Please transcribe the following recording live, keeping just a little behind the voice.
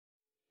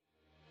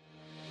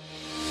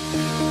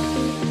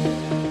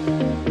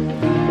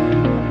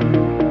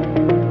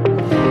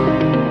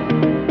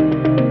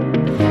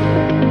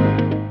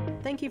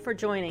for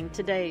joining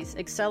today's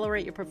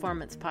Accelerate Your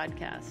Performance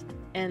podcast,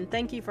 and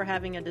thank you for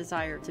having a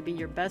desire to be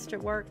your best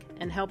at work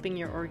and helping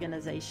your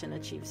organization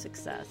achieve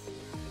success.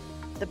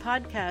 The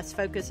podcast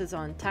focuses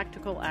on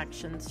tactical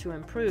actions to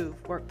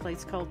improve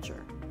workplace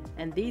culture,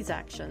 and these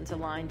actions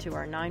align to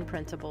our 9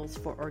 principles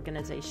for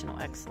organizational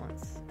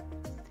excellence.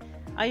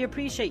 I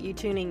appreciate you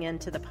tuning in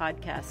to the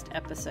podcast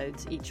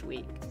episodes each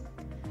week.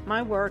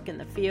 My work in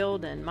the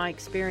field and my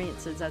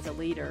experiences as a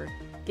leader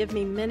give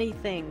me many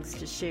things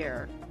to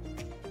share.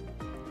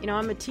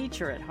 I'm a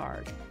teacher at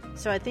heart,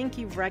 so I think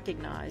you've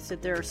recognized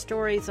that there are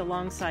stories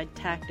alongside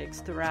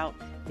tactics throughout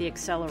the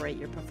Accelerate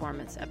Your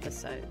Performance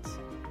episodes.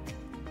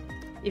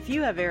 If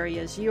you have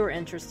areas you are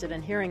interested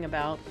in hearing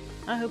about,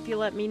 I hope you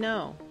let me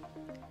know.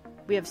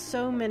 We have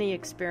so many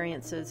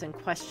experiences and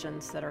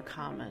questions that are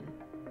common.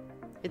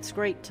 It's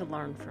great to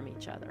learn from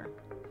each other.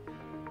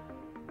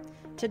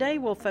 Today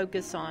we'll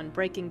focus on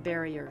breaking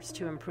barriers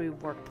to improve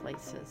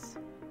workplaces.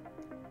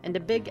 And a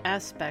big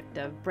aspect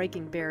of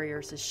breaking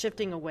barriers is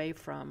shifting away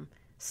from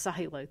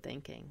silo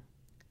thinking.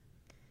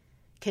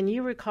 Can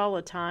you recall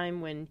a time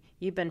when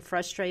you've been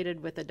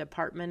frustrated with a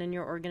department in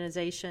your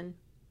organization?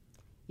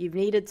 You've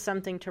needed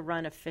something to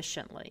run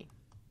efficiently.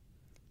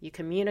 You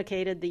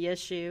communicated the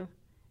issue,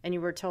 and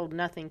you were told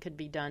nothing could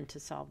be done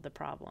to solve the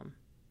problem.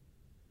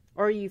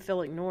 Or you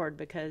feel ignored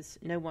because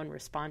no one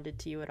responded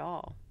to you at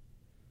all.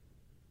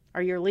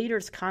 Are your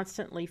leaders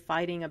constantly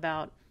fighting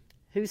about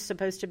who's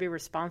supposed to be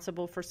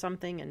responsible for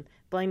something and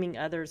blaming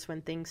others when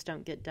things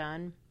don't get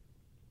done?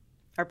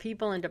 Are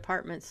people in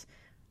departments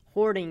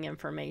hoarding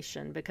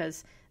information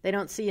because they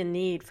don't see a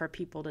need for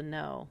people to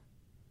know?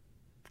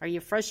 Are you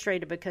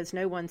frustrated because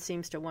no one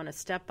seems to want to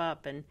step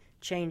up and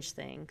change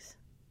things?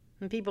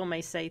 And people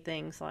may say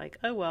things like,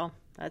 "Oh, well,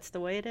 that's the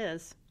way it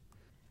is."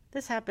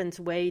 This happens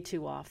way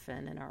too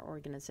often in our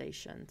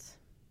organizations.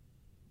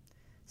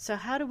 So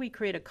how do we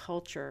create a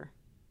culture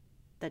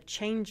that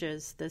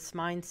changes this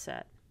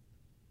mindset?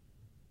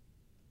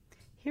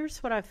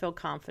 Here's what I feel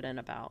confident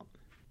about.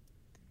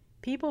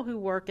 People who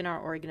work in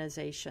our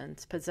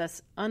organizations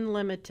possess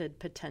unlimited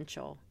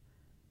potential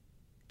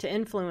to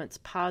influence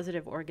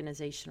positive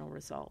organizational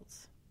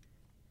results.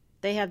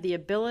 They have the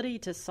ability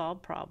to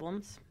solve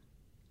problems,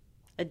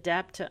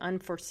 adapt to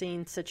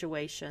unforeseen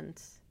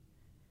situations,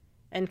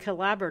 and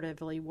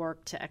collaboratively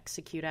work to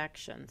execute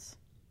actions.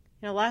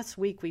 Last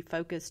week we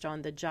focused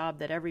on the job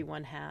that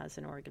everyone has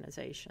in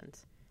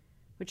organizations,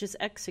 which is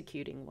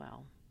executing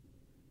well.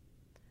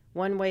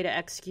 One way to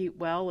execute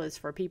well is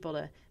for people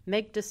to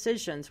make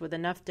decisions with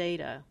enough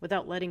data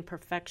without letting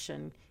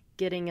perfection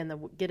get in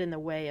the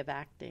way of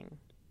acting.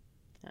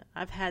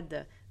 I've had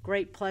the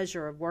great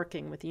pleasure of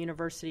working with the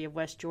University of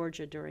West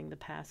Georgia during the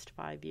past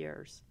 5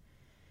 years.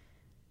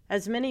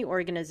 As many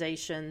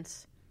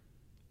organizations,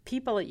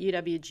 people at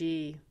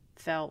UWG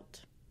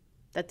felt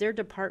that their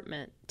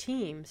department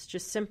teams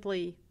just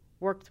simply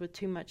worked with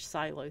too much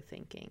silo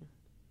thinking.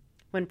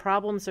 When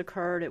problems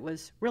occurred, it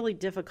was really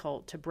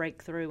difficult to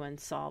break through and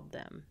solve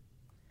them.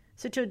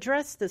 So to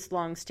address this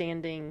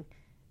long-standing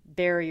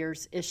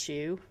barriers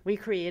issue, we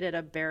created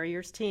a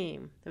barriers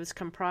team that was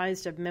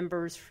comprised of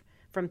members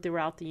from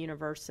throughout the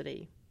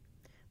university.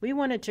 We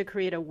wanted to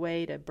create a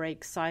way to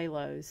break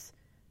silos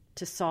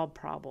to solve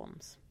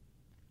problems.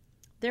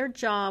 Their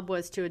job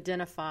was to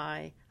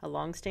identify a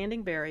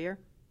long-standing barrier,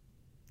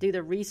 do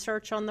the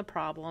research on the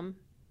problem,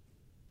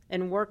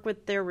 and work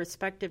with their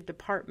respective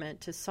department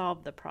to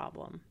solve the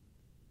problem.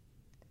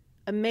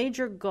 A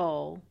major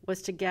goal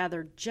was to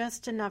gather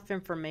just enough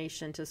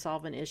information to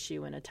solve an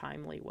issue in a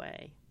timely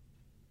way.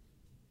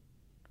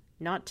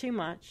 Not too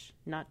much,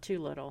 not too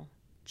little,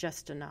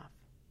 just enough.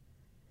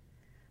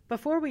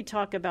 Before we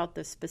talk about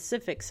the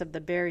specifics of the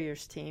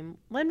barriers team,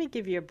 let me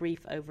give you a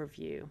brief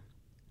overview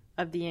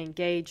of the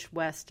Engage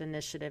West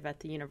initiative at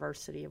the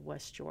University of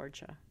West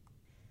Georgia.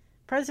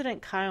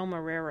 President Kyle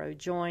Marrero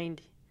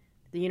joined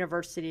the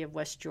University of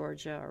West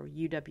Georgia, or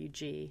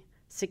UWG,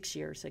 6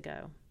 years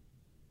ago.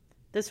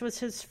 This was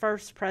his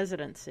first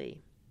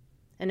presidency,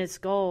 and his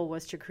goal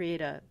was to create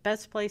a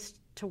best place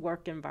to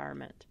work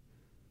environment.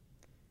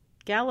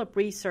 Gallup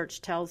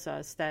research tells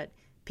us that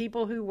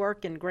people who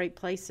work in great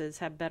places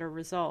have better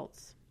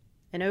results.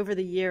 And over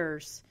the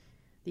years,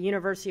 the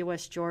University of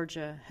West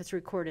Georgia has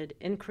recorded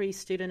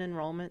increased student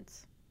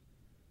enrollments,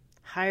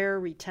 higher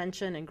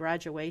retention and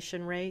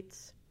graduation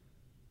rates,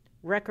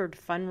 record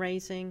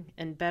fundraising,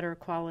 and better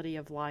quality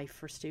of life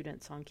for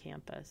students on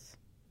campus.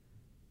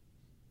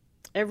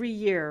 Every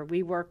year,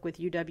 we work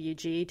with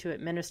UWG to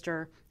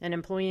administer an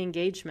employee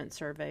engagement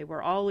survey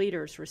where all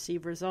leaders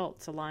receive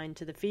results aligned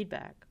to the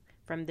feedback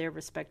from their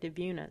respective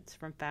units,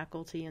 from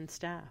faculty and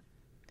staff.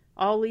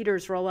 All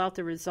leaders roll out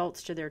the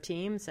results to their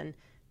teams and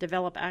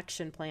develop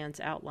action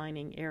plans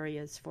outlining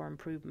areas for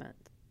improvement.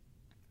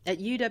 At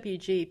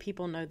UWG,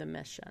 people know the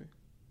mission: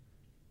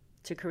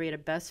 to create a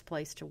best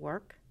place to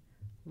work,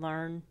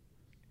 learn,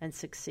 and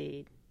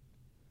succeed.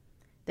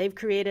 They've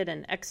created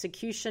an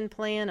execution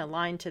plan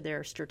aligned to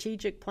their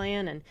strategic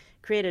plan and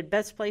created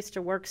best place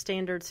to work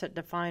standards that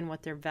define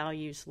what their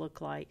values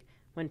look like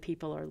when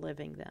people are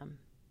living them.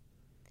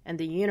 And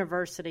the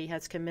university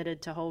has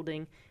committed to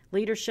holding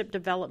leadership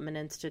development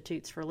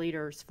institutes for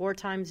leaders 4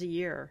 times a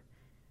year,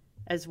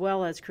 as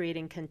well as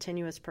creating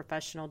continuous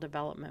professional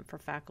development for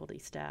faculty,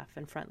 staff,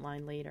 and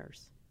frontline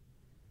leaders.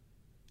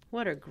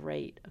 What a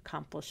great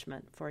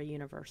accomplishment for a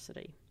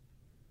university.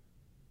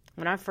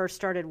 When I first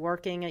started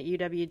working at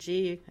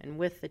UWG and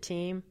with the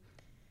team,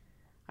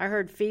 I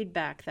heard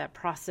feedback that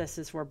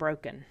processes were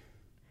broken.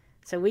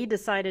 So we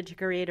decided to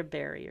create a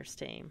barriers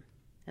team.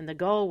 And the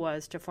goal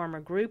was to form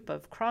a group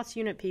of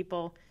cross-unit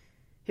people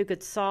who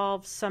could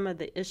solve some of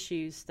the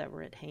issues that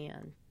were at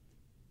hand.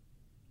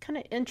 Kind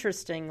of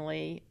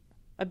interestingly,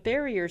 a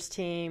barriers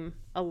team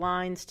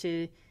aligns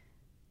to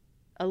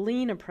a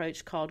lean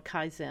approach called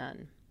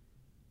Kaizen.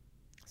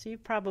 So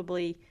you've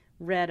probably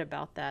read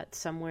about that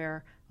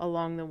somewhere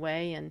along the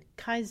way. And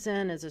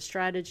Kaizen is a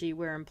strategy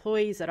where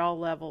employees at all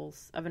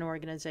levels of an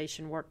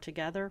organization work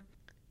together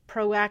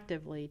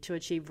proactively to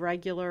achieve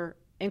regular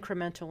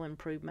incremental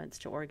improvements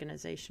to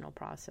organizational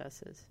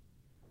processes.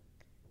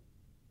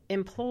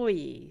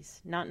 Employees,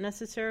 not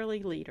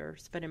necessarily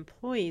leaders, but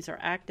employees are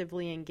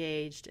actively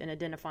engaged in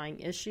identifying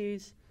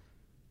issues,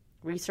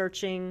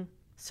 researching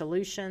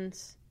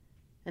solutions,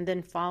 and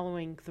then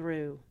following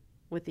through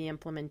with the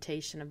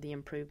implementation of the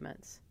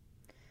improvements.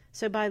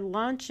 So by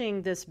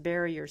launching this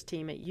barriers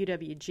team at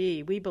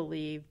UWG, we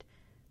believed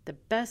the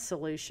best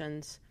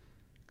solutions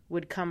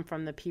would come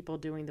from the people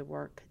doing the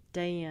work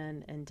day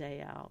in and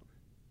day out.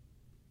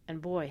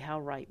 And boy, how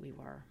right we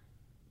were.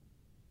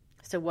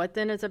 So what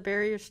then is a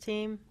barriers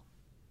team?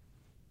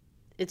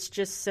 It's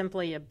just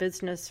simply a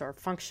business or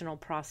functional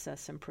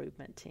process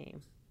improvement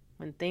team.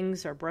 When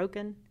things are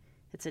broken,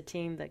 it's a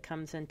team that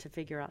comes in to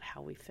figure out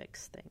how we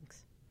fix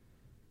things.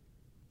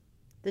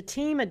 The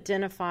team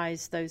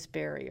identifies those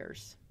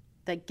barriers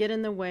that get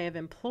in the way of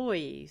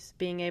employees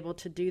being able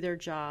to do their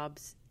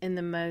jobs in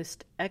the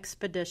most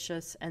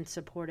expeditious and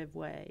supportive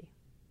way.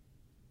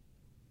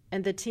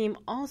 And the team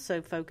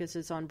also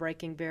focuses on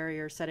breaking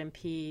barriers that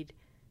impede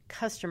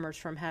customers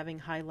from having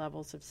high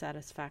levels of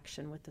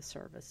satisfaction with the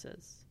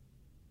services.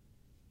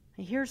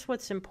 And here's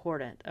what's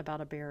important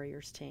about a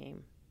barriers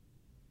team.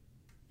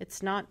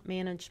 It's not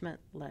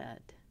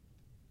management-led.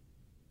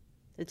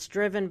 It's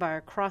driven by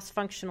a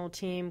cross-functional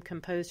team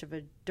composed of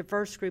a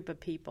diverse group of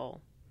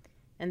people,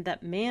 and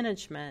that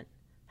management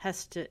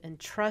has to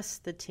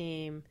entrust the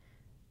team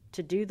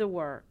to do the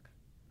work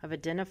of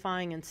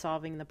identifying and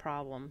solving the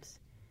problems.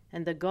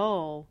 And the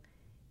goal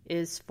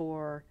is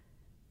for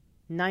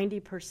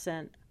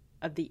 90%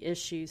 of the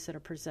issues that are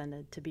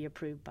presented to be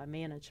approved by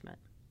management.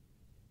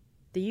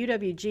 The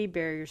UWG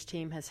Barriers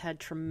team has had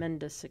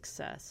tremendous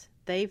success.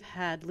 They've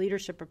had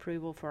leadership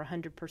approval for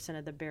 100%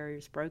 of the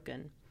barriers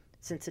broken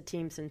since the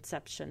team's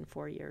inception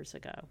 4 years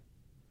ago.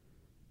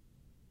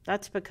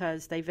 That's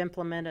because they've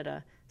implemented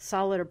a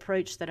solid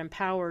approach that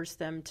empowers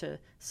them to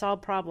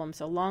solve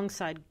problems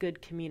alongside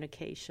good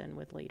communication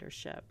with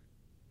leadership.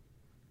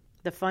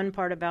 The fun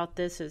part about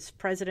this is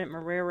President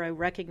Marrero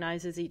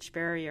recognizes each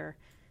barrier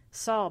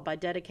solved by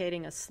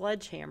dedicating a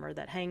sledgehammer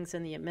that hangs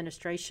in the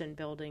administration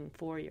building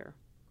foyer.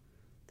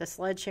 The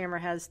sledgehammer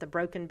has the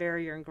broken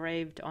barrier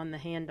engraved on the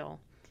handle.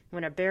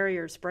 When a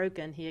barrier is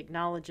broken, he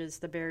acknowledges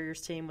the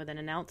barriers team with an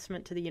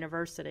announcement to the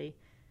university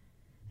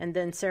and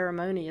then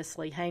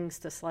ceremoniously hangs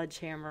the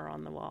sledgehammer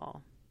on the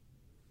wall.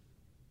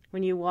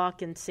 When you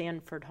walk in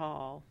Sanford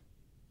Hall,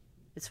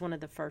 it's one of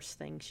the first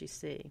things you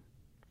see.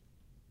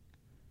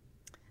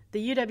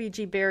 The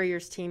UWG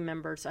Barriers team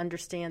members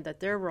understand that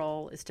their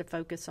role is to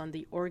focus on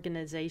the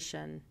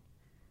organization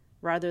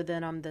rather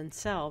than on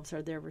themselves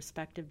or their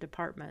respective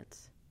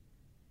departments.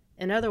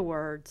 In other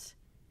words,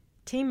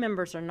 team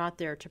members are not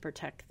there to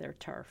protect their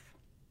turf.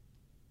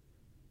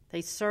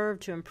 They serve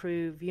to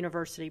improve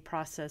university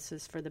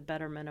processes for the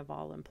betterment of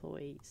all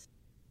employees.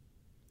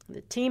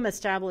 The team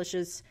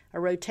establishes a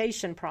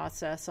rotation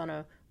process on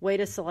a way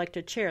to select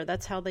a chair.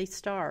 That's how they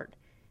start.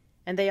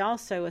 And they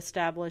also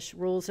establish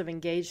rules of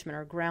engagement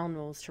or ground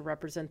rules to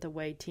represent the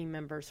way team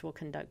members will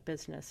conduct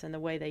business and the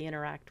way they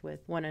interact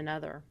with one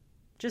another.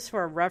 Just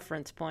for a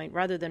reference point,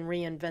 rather than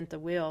reinvent the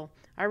wheel,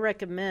 I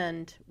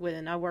recommend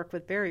when I work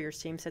with barriers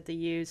teams that they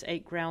use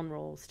 8 ground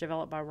rules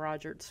developed by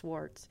Roger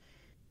Schwartz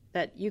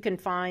that you can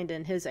find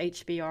in his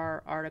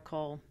HBR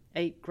article,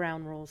 8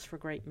 Ground Rules for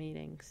Great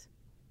Meetings.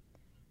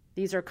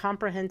 These are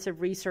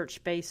comprehensive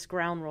research-based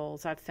ground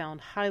rules I've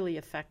found highly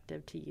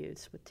effective to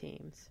use with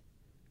teams.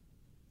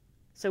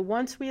 So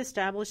once we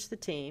establish the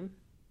team,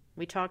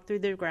 we talk through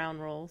the ground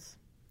rules,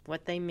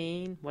 what they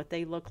mean, what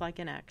they look like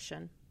in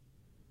action.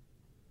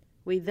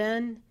 We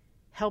then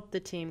help the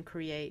team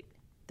create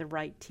the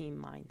right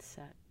team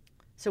mindset.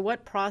 So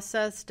what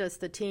process does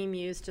the team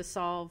use to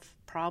solve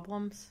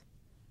problems?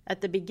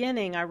 At the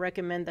beginning, I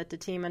recommend that the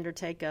team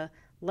undertake a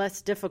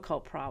less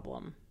difficult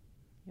problem.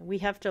 We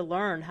have to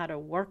learn how to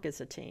work as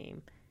a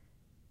team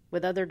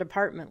with other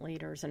department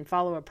leaders and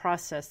follow a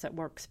process that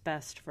works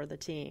best for the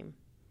team.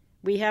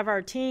 We have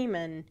our team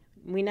and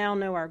we now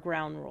know our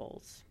ground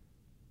rules.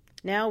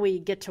 Now we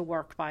get to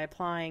work by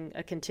applying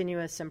a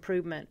continuous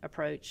improvement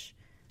approach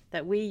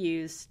that we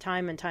use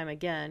time and time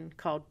again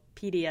called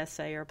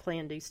PDSA, or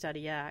Plan, Do,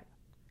 Study, Act.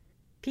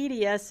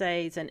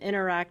 PDSA is an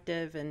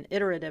interactive and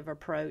iterative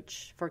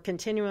approach for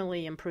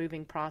continually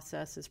improving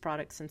processes,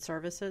 products, and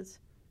services,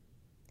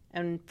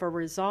 and for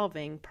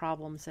resolving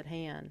problems at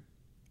hand.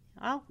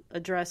 I'll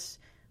address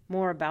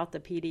more about the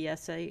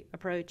PDSA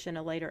approach in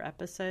a later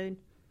episode.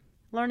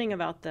 Learning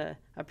about the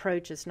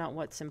approach is not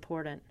what's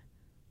important.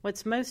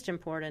 What's most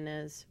important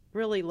is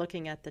really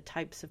looking at the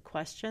types of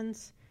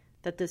questions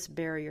that this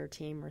barrier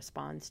team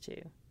responds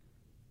to.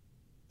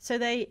 So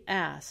they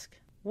ask,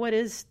 what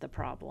is the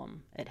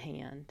problem at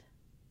hand?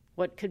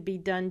 What could be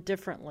done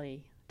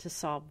differently to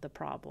solve the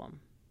problem?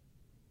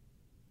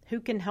 Who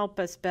can help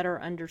us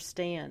better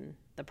understand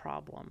the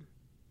problem?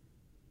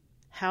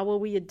 How will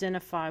we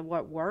identify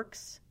what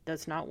works,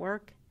 does not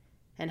work,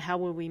 and how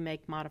will we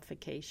make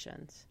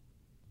modifications?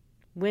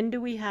 When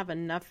do we have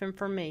enough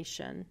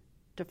information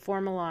to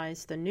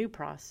formalize the new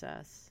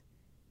process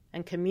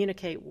and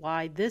communicate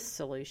why this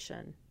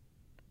solution,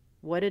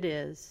 what it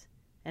is,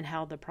 and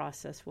how the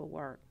process will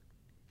work?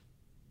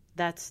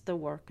 That's the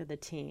work of the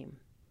team,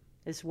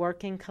 is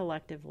working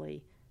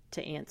collectively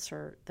to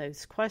answer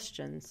those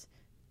questions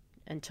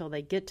until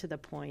they get to the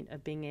point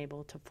of being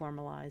able to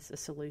formalize a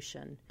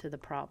solution to the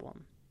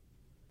problem.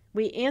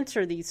 We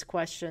answer these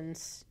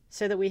questions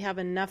so that we have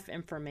enough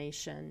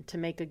information to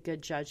make a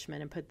good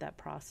judgment and put that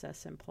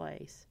process in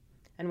place.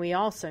 And we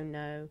also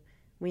know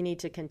we need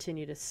to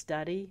continue to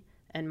study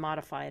and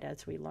modify it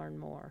as we learn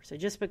more. So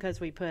just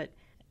because we put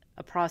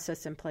a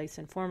process in place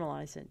and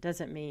formalize it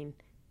doesn't mean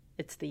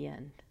it's the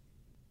end.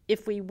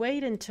 If we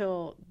wait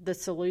until the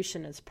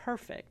solution is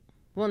perfect,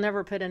 we'll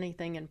never put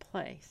anything in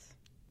place.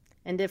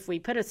 And if we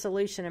put a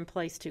solution in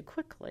place too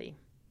quickly,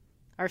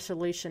 our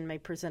solution may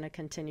present a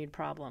continued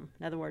problem.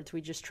 In other words,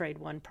 we just trade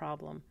one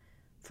problem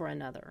for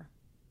another.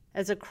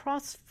 As a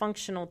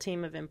cross-functional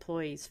team of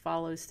employees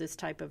follows this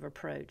type of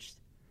approach,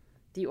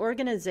 the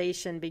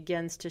organization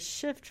begins to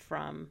shift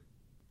from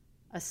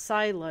a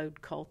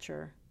siloed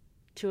culture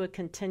to a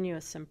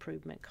continuous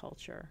improvement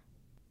culture.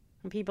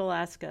 When people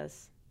ask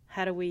us,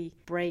 how do we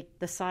break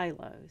the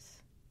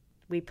silos?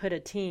 We put a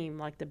team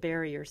like the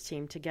Barriers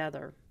team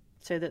together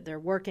so that they're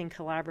working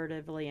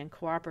collaboratively and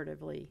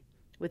cooperatively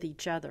with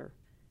each other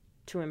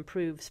to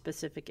improve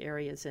specific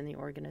areas in the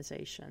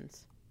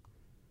organizations.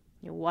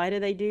 Why do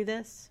they do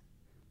this?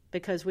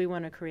 Because we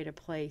want to create a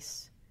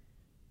place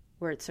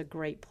where it's a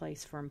great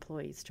place for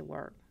employees to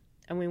work.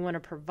 And we want to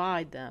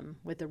provide them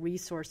with the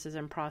resources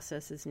and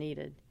processes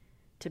needed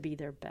to be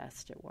their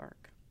best at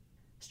work.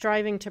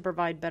 Striving to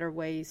provide better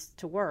ways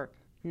to work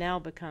now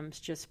becomes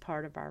just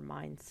part of our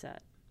mindset.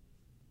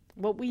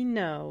 What we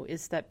know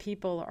is that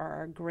people are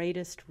our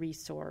greatest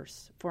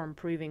resource for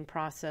improving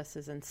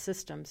processes and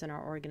systems in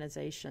our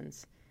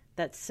organizations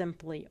that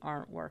simply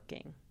aren't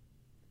working.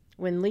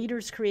 When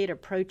leaders create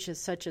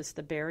approaches such as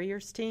the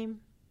Barriers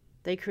team,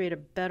 they create a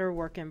better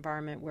work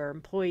environment where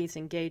employees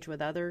engage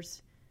with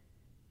others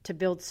to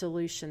build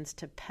solutions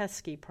to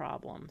pesky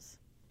problems.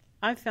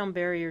 I've found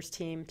Barriers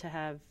team to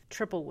have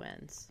triple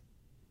wins.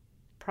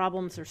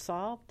 Problems are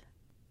solved,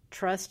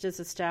 trust is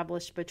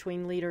established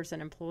between leaders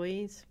and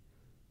employees,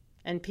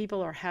 and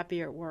people are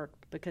happier at work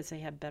because they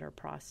have better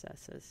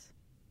processes.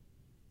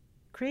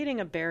 Creating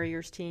a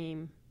Barriers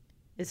team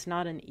is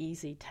not an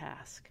easy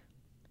task.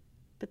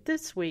 But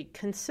this week,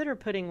 consider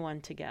putting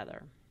one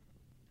together.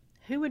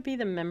 Who would be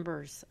the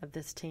members of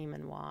this team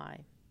and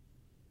why?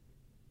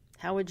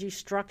 How would you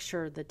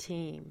structure the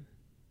team?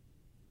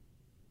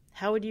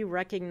 How would you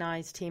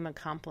recognize team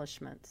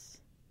accomplishments?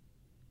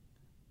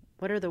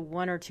 What are the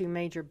one or two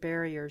major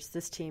barriers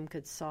this team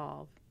could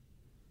solve?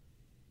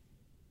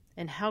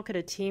 And how could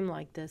a team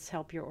like this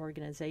help your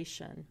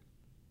organization?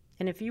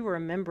 And if you were a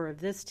member of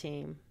this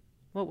team,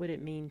 what would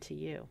it mean to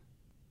you?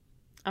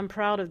 I'm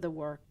proud of the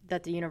work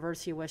that the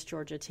University of West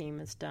Georgia team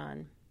has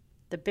done.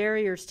 The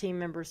Barriers team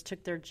members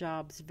took their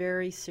jobs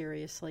very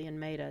seriously and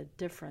made a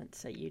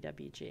difference at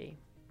UWG.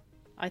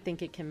 I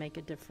think it can make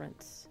a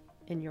difference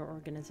in your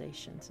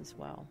organizations as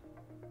well.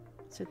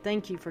 So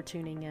thank you for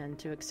tuning in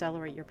to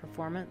Accelerate Your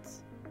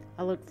Performance.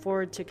 I look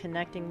forward to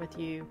connecting with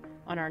you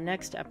on our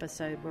next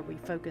episode where we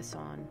focus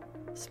on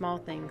small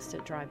things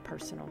that drive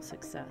personal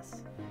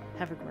success.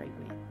 Have a great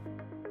week.